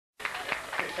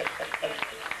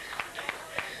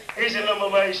Here's a number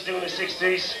where he used to do in the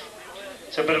 60s.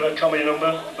 It's a bit of a comedy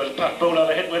number, but Pat Boone had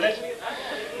a hit with it.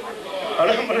 A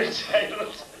number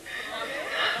entitled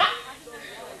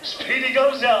Speedy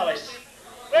Gonzales.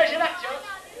 Where's your act, John?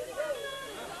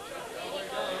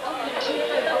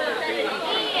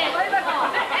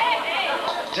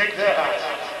 Take that.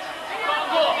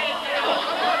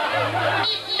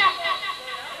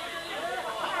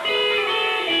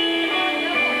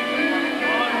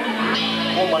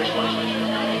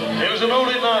 It was a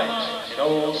moonlit night in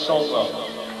old Saltwell,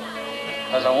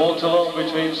 as I walked along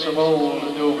between some old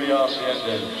adobe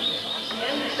haciendas,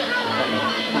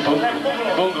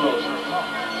 bungalows.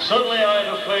 Suddenly I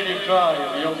heard a plaintive cry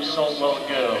of a young Saltwell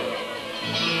girl.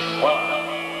 Wow.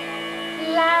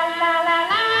 La la la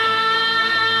la.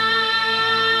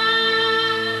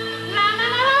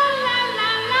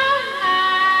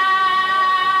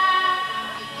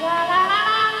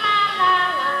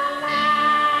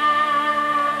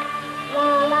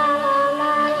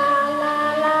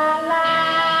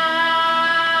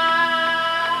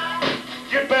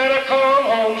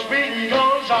 Speedy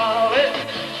Gonzales,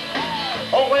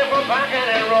 away from back in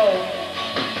the road.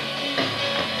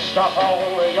 Stop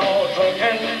all your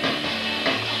drinking,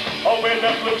 with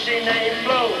the flushy name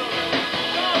flow.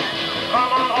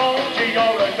 Come on home to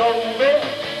your adobe,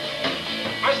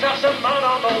 and stop some mud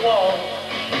on the wall.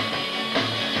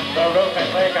 The roof is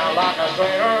leaking like a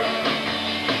strainer,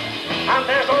 and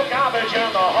there's no garbage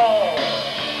in the hall.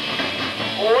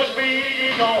 Oh,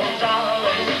 Speedy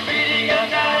Gonzales, Speedy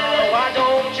Gonzales, why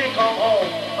don't you come home?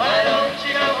 Why don't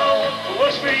you come home? Oh,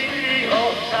 Speedy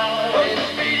Gonzales,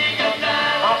 Speedy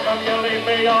Gonzales, how come you leave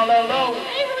me all alone?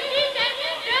 Hey, who did that?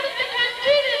 Down at the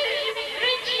country, that you make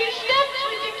drink to your steps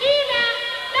with tequila.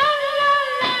 La la la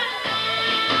la.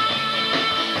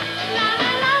 La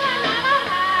la la la la la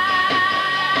la.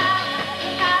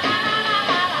 La la la la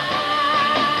la la la.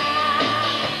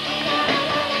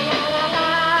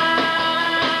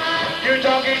 Your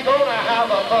doggy's gonna have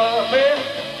a puppy,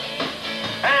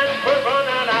 and we're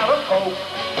running out of coke.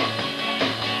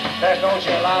 There's no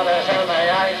gelatos in the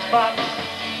icebox,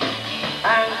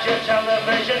 and your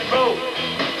television's broke.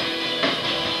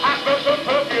 I smell some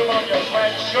perfume on your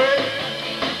sweatshirt,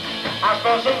 I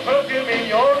smell some perfume in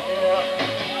your ear.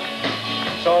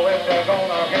 So if you're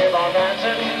gonna keep on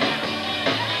dancing,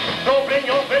 don't bring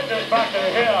your business back to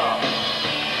here.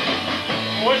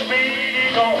 We're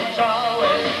Speedy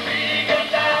Gonzales,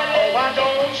 oh, why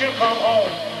don't you come home?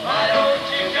 Why don't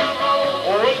you come home?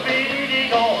 Oh, Speedy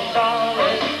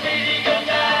Gonzales,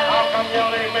 how come you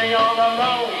leave me all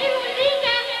alone? Hey, who did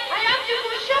that? I have to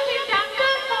go shopping some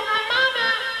good for my mama.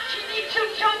 She needs some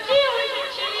tortillas and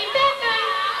chili pepper.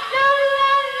 La la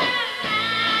la la.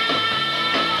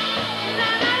 La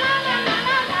la la la la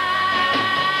la la.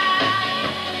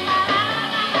 La la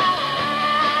la la la la.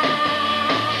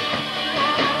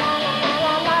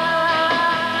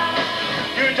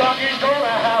 Your doggy's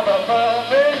gonna have a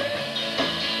puppy,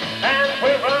 and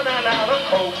we're running out of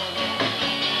coke.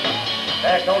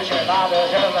 There's no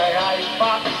gelatos in the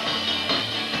icebox,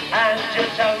 and your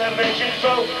television's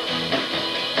broke.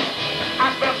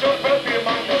 I smell some perfume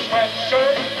on your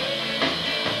sweatshirt,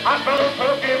 I smell some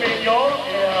perfume in your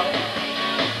ear.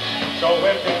 So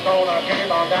if you're gonna keep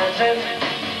on dancing,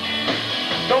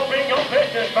 don't bring your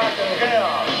business back to here.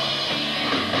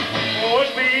 Oh,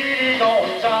 Speedy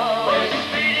Gonzales,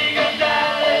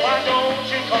 oh, why don't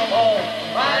you come home?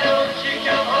 Why don't you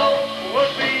come home? Oh,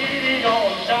 Speedy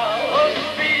Gonzales,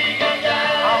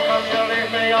 how come you leave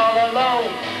me all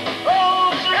alone? Oh,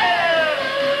 yeah!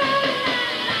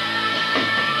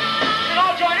 You can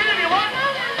all join in if you want.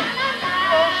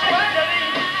 Oh, sweat,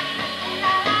 Eddie.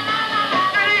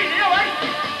 Get easy, all right?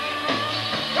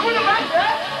 You're with the back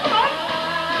there. Come on.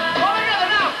 All together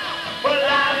now. Well,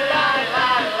 la la la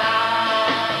la.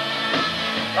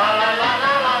 La la la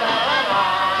la la la la la.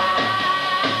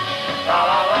 La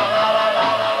la la la la la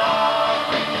la la.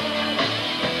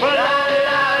 Well, la la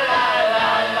la la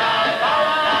la la la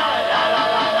la la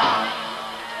la la.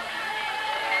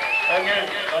 Thank you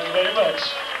very much.